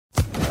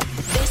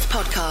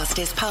podcast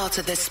is part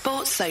of the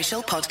Sports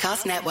Social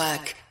Podcast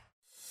Network.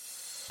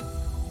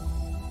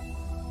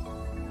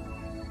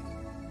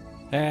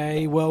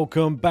 Hey,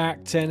 welcome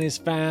back, tennis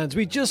fans.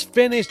 We just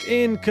finished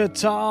in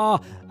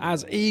Qatar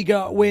as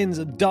Iga wins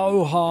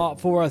Doha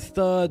for a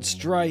third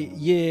straight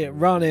year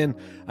running.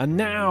 And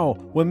now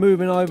we're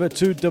moving over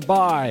to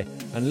Dubai.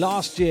 And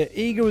last year,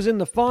 Iga was in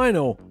the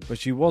final, but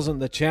she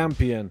wasn't the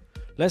champion.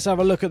 Let's have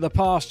a look at the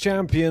past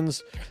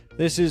champions.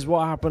 This is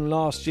what happened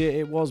last year.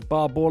 It was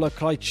Barbora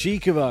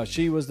Krejcikova.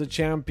 She was the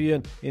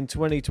champion in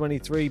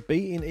 2023,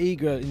 beating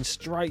Iga in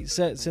straight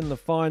sets in the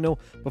final.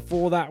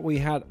 Before that, we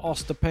had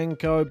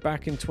Ostapenko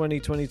back in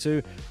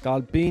 2022.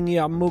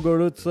 Galbinya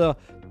Muguruza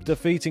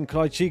defeating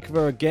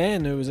Krejcikova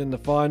again, who was in the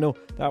final.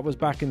 That was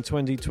back in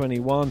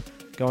 2021.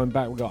 Going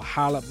back, we got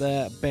Halep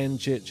there,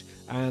 Bencic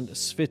and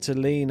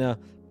Svitolina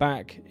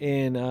back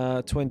in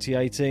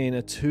 2018.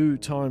 A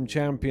two-time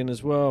champion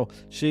as well.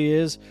 She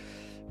is.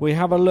 We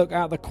have a look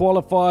at the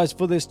qualifiers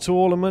for this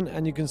tournament,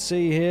 and you can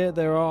see here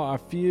there are a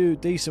few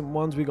decent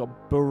ones. We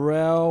got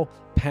Burrell,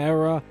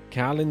 Pera,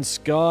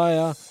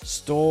 Kalinskaya,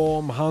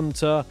 Storm,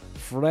 Hunter,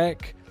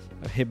 Freck,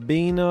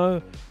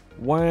 Hibino,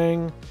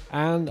 Wang,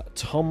 and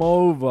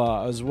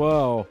Tomova as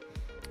well.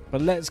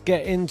 But let's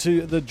get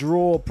into the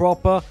draw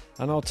proper,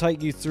 and I'll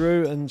take you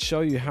through and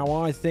show you how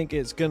I think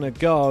it's going to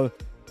go.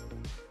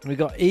 We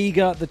got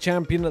Iga, the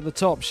champion, at the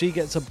top. She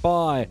gets a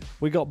bye.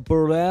 We got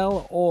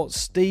Burrell or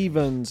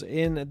Stevens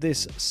in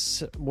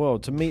this, well,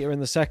 to meet her in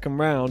the second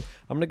round.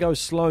 I'm going to go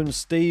Sloane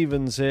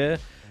Stevens here.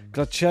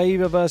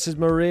 Gracheva versus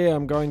Maria.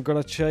 I'm going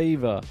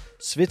Gracheva.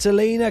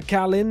 Svitolina,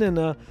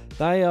 Kalinina.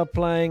 They are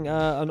playing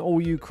an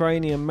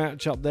all-Ukrainian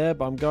matchup there,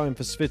 but I'm going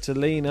for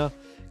Svitolina.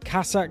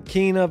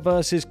 Kasatkina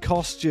versus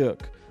Kostyuk.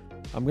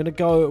 I'm going to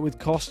go with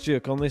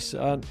Kostyuk on this.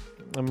 I'm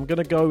going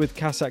to go with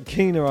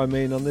Kasatkina,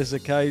 on this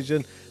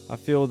occasion. I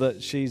feel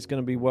that she's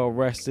going to be well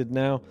rested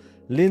now.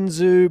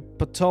 Linzu,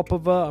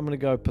 Potapova. I'm going to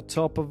go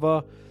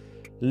Potapova.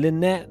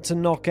 Lynette to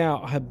knock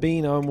out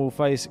Habino and will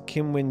face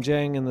Kim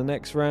Win-jeng in the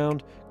next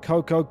round.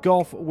 Coco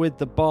Gauff with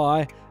the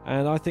bye,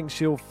 and I think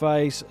she'll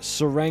face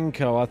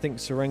Serenko. I think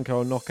Serenko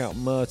will knock out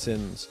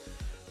Mertens.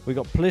 We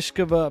got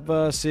Pliskova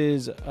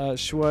versus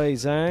Shui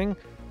Zhang.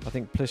 I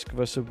think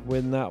Pliskova should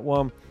win that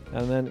one.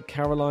 And then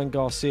Caroline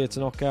Garcia to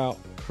knock out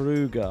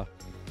Kruger.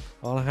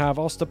 I'll have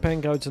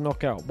Ostapenko to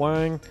knock out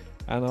Wang.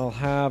 And I'll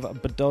have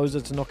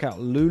Badoza to knock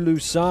out Lulu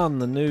Sun,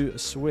 the new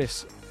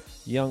Swiss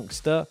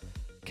youngster.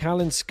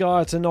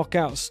 Kalinskaya to knock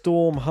out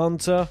Storm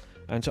Hunter.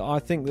 And I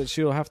think that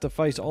she'll have to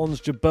face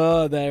Ons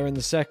Jabeur there in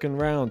the second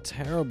round.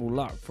 Terrible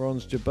luck for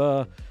Ons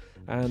Jabeur.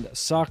 And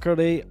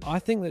Sakari, I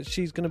think that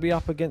she's going to be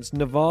up against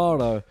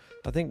Navarro.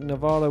 I think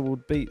Navarro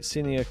will beat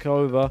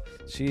Siniakova.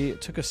 She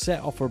took a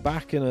set off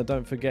Rybakina,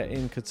 don't forget,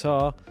 in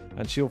Qatar.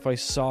 And she'll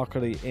face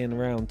Sakari in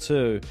round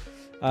 2.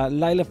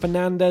 Leylah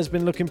Fernandez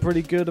been looking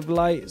pretty good of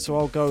late, so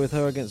I'll go with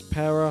her against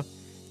Pera.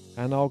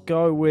 And I'll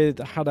go with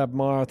Haddad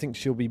Maia. I think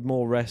she'll be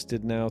more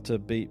rested now to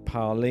beat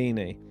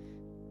Paolini.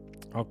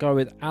 I'll go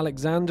with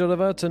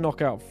Alexandrova to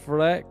knock out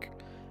Freck.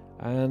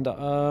 And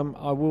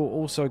I will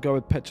also go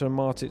with Petra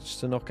Martic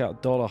to knock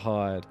out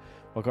Dollarhide.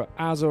 I've got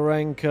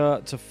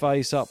Azarenka to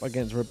face up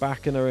against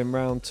Rybakina in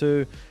round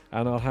 2.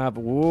 And I'll have,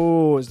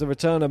 it's the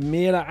return of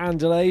Mira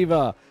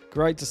Andreeva.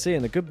 Great to see,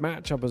 and a good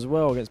matchup as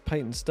well against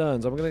Peyton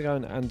Stearns. I'm going to go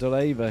in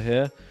Andreeva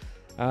here.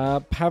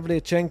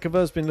 Pavlyuchenkova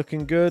has been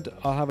looking good.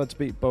 I'll have her to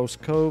beat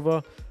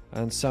Boskova.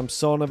 And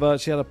Samsonova,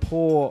 she had a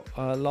poor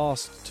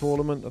last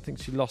tournament. I think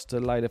she lost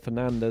to Leylah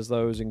Fernandez,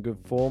 though, who's in good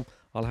form.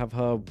 I'll have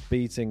her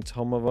beating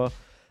Tomova.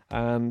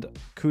 And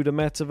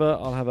Kudermetova,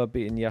 I'll have her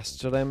beating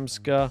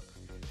Yastremska.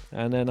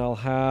 And then I'll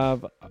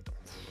have,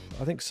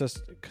 I think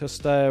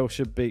Kosteo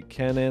should beat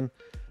Kenin.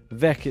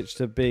 Vekic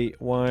to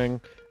beat Wang.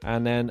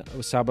 And then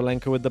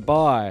Sabalenka with the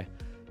bye.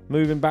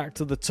 Moving back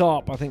to the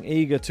top, I think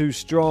Iga too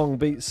strong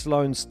beats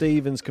Sloane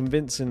Stevens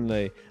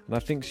convincingly. And I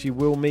think she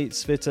will meet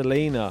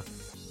Svitolina.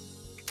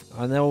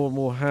 And then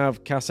we'll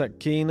have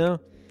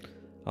Kasatkina.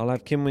 I'll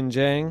have Kim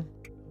Win-jeng.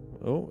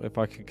 Oh, if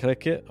I can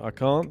click it. I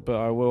can't, but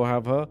I will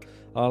have her.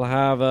 I'll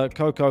have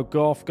Coco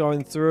Gauff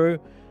going through.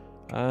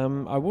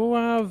 I will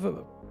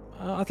have...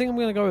 I think I'm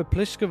going to go with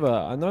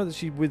Pliskova. I know that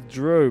she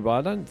withdrew, but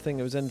I don't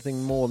think it was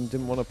anything more than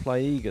didn't want to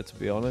play Iga, to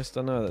be honest.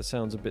 I know that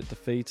sounds a bit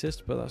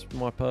defeatist, but that's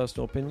my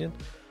personal opinion.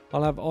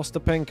 I'll have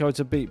Ostapenko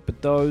to beat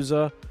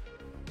Badoza.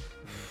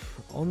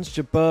 Ons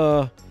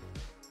Jabeur,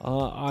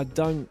 I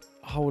don't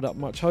hold up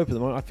much hope at the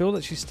moment. I feel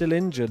that she's still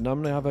injured, and I'm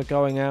going to have her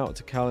going out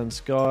to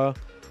Kalinskaya.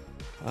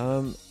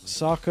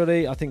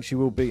 Sakari, I think she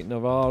will beat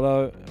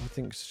Navarro. I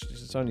think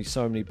there's only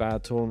so many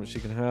bad tournaments she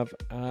can have.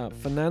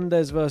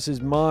 Fernandez versus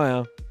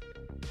Maia.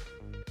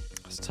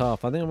 It's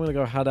tough. I think I'm going to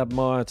go Haddad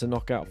Maia to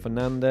knock out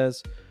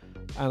Fernandez.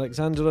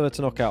 Alexandrova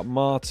to knock out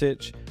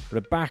Martic.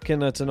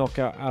 Rybakina to knock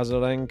out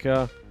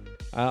Azarenka.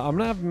 I'm going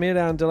to have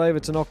Mira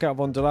Andreeva to knock out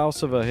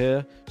Vondrousova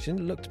here. She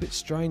looked a bit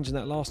strange in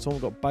that last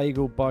tournament. Got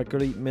bageled by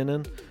Greet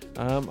Minen.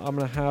 I'm going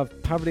to have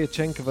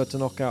Pavlyuchenkova to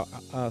knock out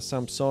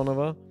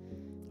Samsonova.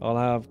 I'll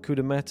have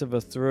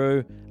Kudermetova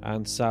through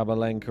and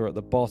Sabalenka at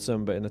the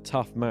bottom, but in a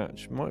tough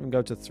match. Might even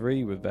go to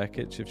 3 with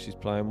Vekic if she's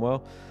playing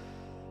well.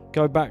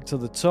 Go back to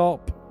the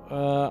top.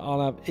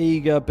 I'll have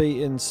Iga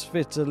beating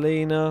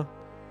Svitolina.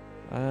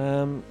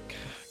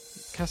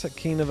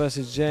 Kasatkina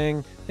versus Zheng.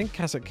 I think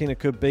Kasatkina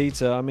could beat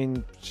her. I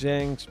mean,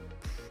 Zheng's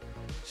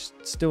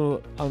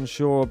still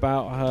unsure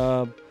about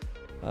her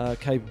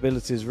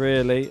capabilities,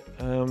 really.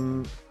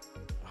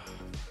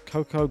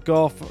 Coco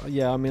Gauff.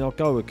 Yeah, I mean, I'll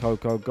go with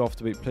Coco Gauff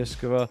to beat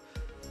Pliskova.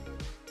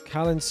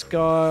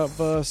 Kalinskaya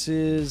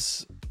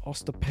versus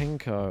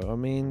Ostapenko. I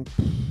mean,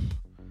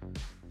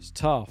 it's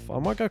tough. I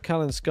might go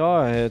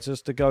Kalinskaya here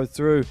just to go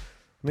through.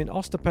 I mean,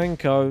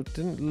 Ostapenko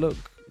didn't look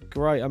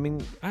great. I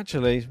mean,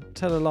 actually,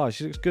 tell a lie.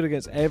 She looks good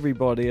against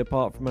everybody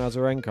apart from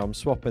Azarenka. I'm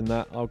swapping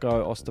that. I'll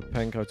go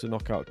Ostapenko to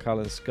knock out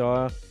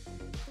Kalinskaya.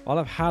 I'll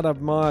have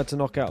Haddad Maia to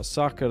knock out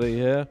Sakkari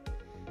here.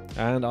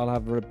 And I'll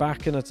have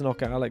Rybakina to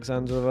knock out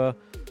Alexandrova.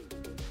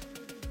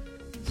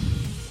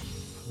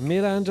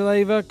 Mila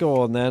Andreeva,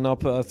 go on then. I'll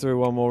put her through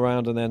one more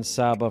round, and then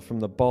Saba from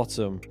the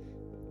bottom.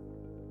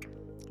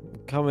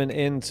 Coming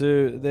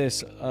into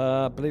this,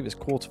 I believe it's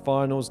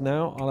quarterfinals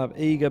now. I'll have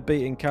Iga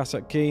beating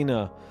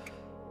Kasatkina.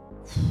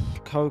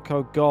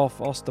 Coco Gauff,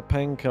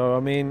 Ostapenko. I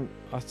mean,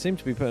 I seem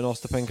to be putting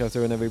Ostapenko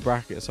through in every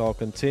bracket, so I'll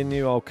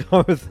continue. I'll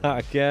go with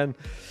that again.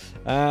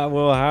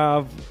 We'll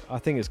have, I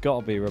think it's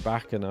got to be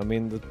Rybakina. I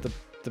mean,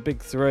 the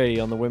big 3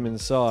 on the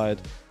women's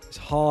side, it's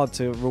hard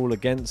to rule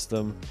against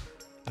them.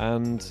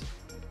 And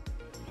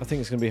I think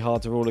it's going to be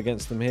hard to rule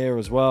against them here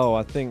as well.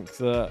 I think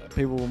that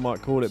people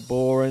might call it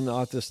boring.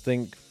 I just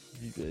think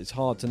it's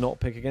hard to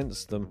not pick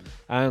against them.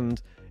 And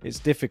it's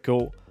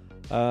difficult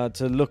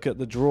to look at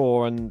the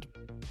draw and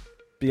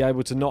be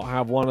able to not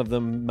have one of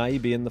them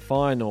maybe in the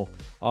final,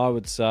 I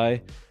would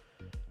say.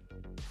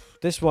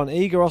 This one,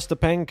 Iga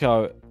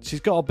Ostapenko, she's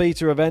got to beat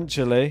her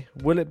eventually.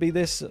 Will it be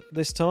this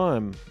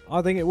time?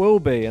 I think it will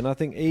be. And I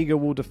think Iga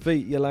will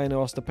defeat Yelena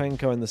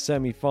Ostapenko in the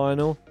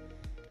semi-final.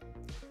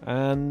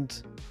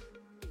 And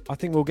I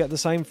think we'll get the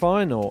same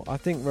final. I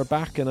think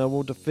Rybakina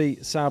will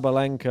defeat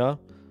Sabalenka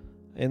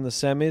in the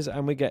semis,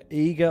 and we get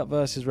Iga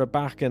versus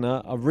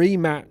Rybakina, a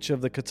rematch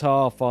of the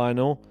Qatar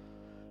final.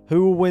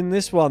 Who will win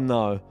this one,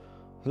 though?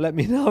 Let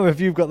me know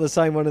if you've got the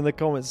same one in the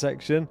comment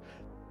section.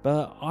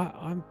 But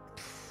I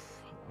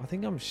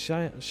think I'm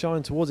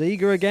shying towards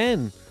Iga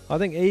again. I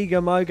think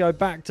Iga might go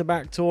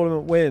back-to-back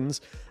tournament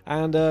wins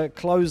and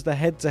close the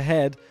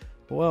head-to-head.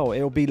 Well,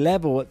 it'll be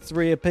level at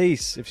 3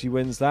 apiece if she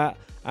wins that.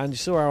 And you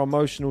saw how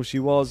emotional she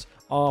was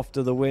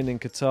after the win in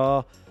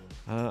Qatar.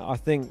 I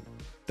think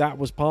that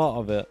was part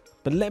of it.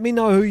 But let me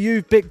know who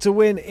you've picked to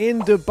win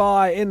in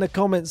Dubai in the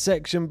comment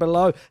section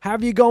below.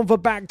 Have you gone for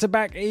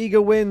back-to-back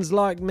Iga wins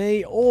like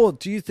me? Or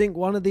do you think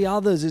one of the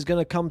others is going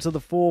to come to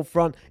the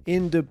forefront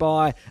in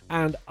Dubai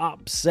and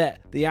upset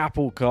the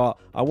apple cart?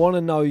 I want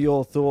to know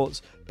your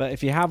thoughts. But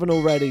if you haven't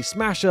already,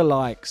 smash a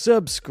like,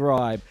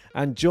 subscribe,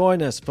 and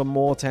join us for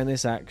more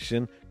tennis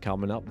action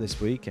coming up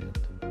this weekend.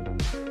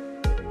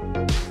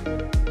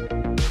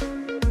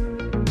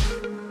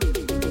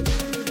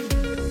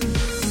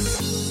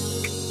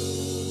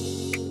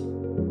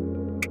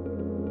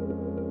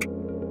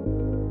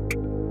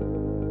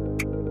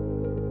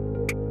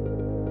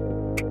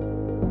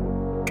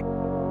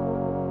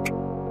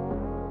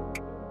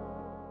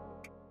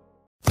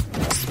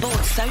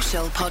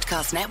 Social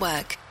Podcast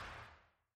Network.